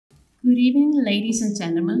Good evening, ladies and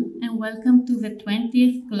gentlemen, and welcome to the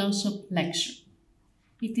 20th Glossop lecture.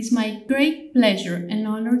 It is my great pleasure and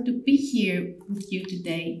honor to be here with you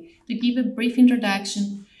today to give a brief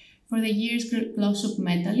introduction for the year's Glossop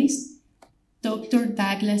medalist, Dr.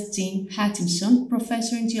 Douglas Jean Hutchinson,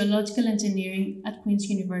 Professor in Geological Engineering at Queen's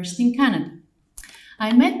University in Canada.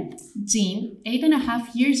 I met Jean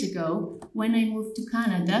 8.5 years ago when I moved to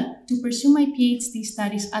Canada to pursue my PhD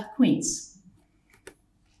studies at Queen's.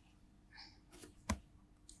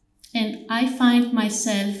 And I find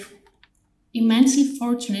myself immensely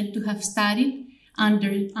fortunate to have studied under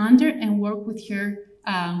and worked with her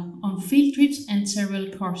on field trips and several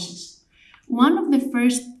courses. One of the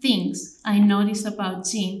first things I noticed about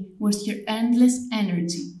Jean was her endless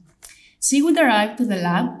energy. She would arrive to the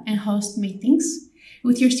lab and host meetings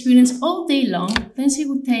with her students all day long, then she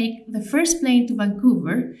would take the first plane to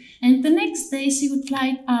Vancouver, and the next day she would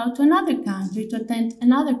fly out to another country to attend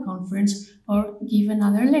another conference or give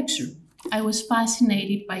another lecture. I was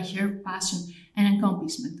fascinated by her passion and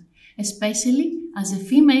accomplishment. Especially as a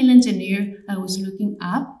female engineer, I was looking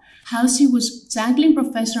up how she was juggling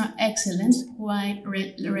professional excellence while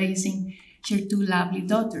raising her two lovely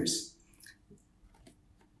daughters.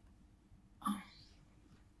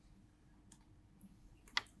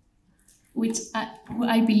 Which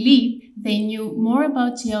I believe they knew more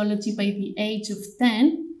about geology by the age of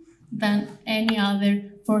 10 than any other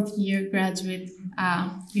fourth-year graduate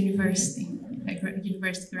university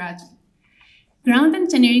graduate. Ground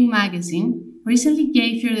Engineering magazine recently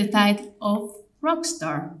gave her the title of rock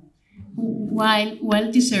star. While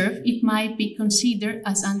well-deserved, it might be considered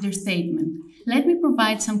as understatement. Let me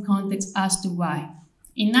provide some context as to why.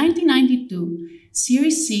 In 1992, she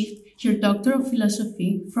received her Doctor of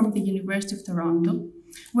Philosophy from the University of Toronto,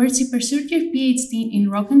 where she pursued her PhD in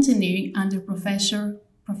rock engineering under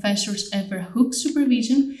Professors Ever Hook's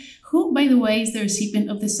supervision, who, by the way, is the recipient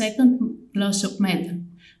of the second Glossop medal.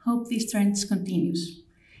 Hope this trend continues.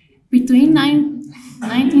 Between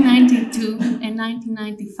 1992 and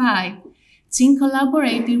 1995, Jean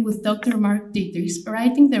collaborated with Dr. Mark Dietrich,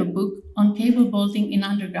 writing their book on cable bolting in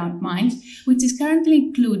underground mines, which is currently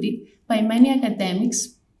included by many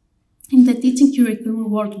academics in the teaching curriculum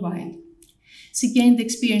worldwide. She gained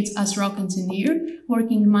experience as rock engineer,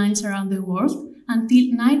 working in mines around the world, until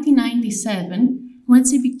 1997, when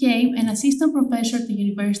she became an assistant professor at the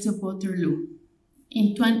University of Waterloo.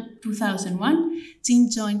 In 2001, Jean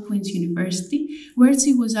joined Queen's University, where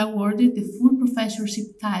she was awarded the full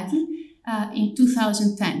professorship title in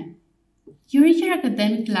 2010. During her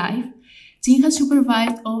academic life, Jean has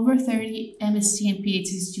supervised over 30 MSc and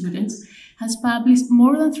PhD students, has published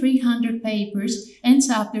more than 300 papers and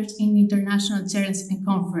chapters in international journals and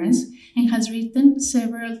conferences, and has written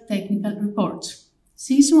several technical reports.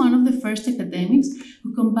 She is one of the first academics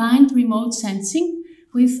who combined remote sensing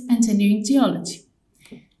with engineering geology.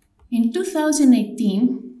 In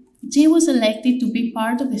 2018, Jean was elected to be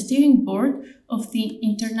part of the steering board of the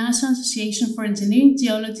International Association for Engineering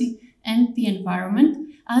Geology and the Environment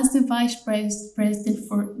as the Vice President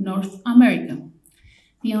for North America,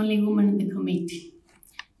 the only woman in the committee.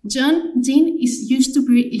 Jean is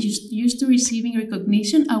used to receiving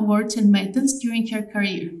recognition, awards, and medals during her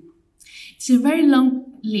career. It's a very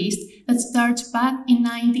long list that starts back in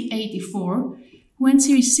 1984, when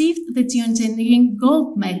she received the Geoengineering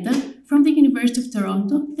Gold Medal from the University of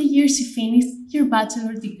Toronto the year she finished her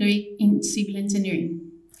bachelor degree in civil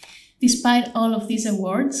engineering. Despite all of these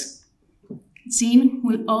awards, Jean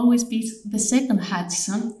will always be the second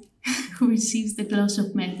Hutchinson who receives the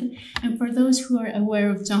Glossop medal. And for those who are aware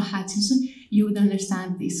of John Hutchinson, you would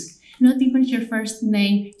understand this. Not even her first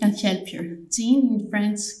name can help her. Jean in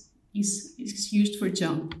French is used for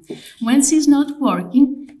John. When she's not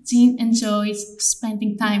working, Jean enjoys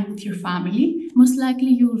spending time with her family. Most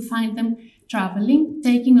likely you will find them traveling,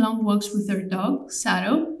 taking long walks with their dog,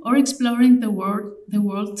 Saro, or exploring the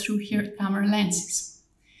world through her camera lenses.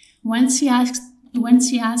 When she asked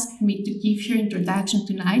me to give her introduction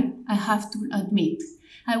tonight, I have to admit,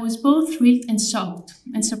 I was both thrilled and shocked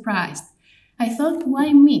and surprised. I thought,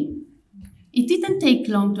 why me? It didn't take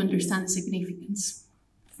long to understand the significance.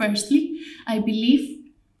 Firstly, I believe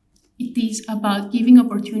it is about giving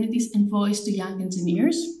opportunities and voice to young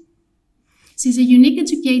engineers. She's a unique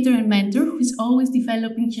educator and mentor who is always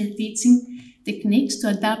developing her teaching techniques to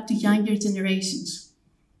adapt to younger generations.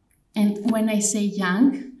 And when I say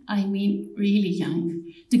young, I mean really young.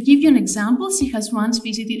 To give you an example, she has once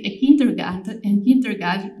visited a kindergarten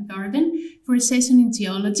for a session in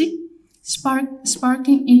geology,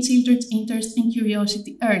 sparking in children's interest and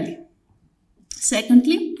curiosity early.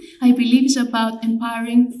 Secondly, I believe it's about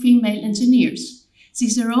empowering female engineers.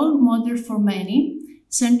 She's a role model for many,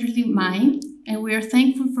 certainly mine, and we are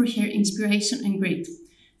thankful for her inspiration and grit,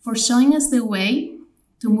 for showing us the way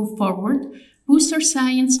to move forward, boost our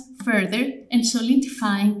science further, and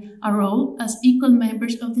solidifying our role as equal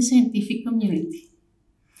members of the scientific community.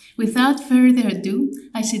 Without further ado,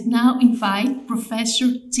 I should now invite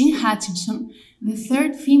Professor Jean Hutchinson, the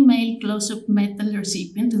third female Glossop Medal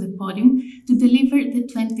recipient, to the podium to deliver the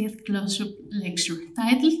 20th Glossop lecture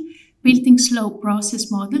titled Building Slow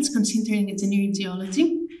Process Models Considering Engineering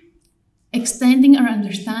Geology, Extending Our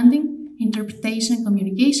Understanding, Interpretation and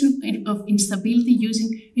Communication of Instability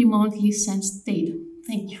Using Remotely Sensed Data.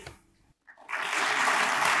 Thank you.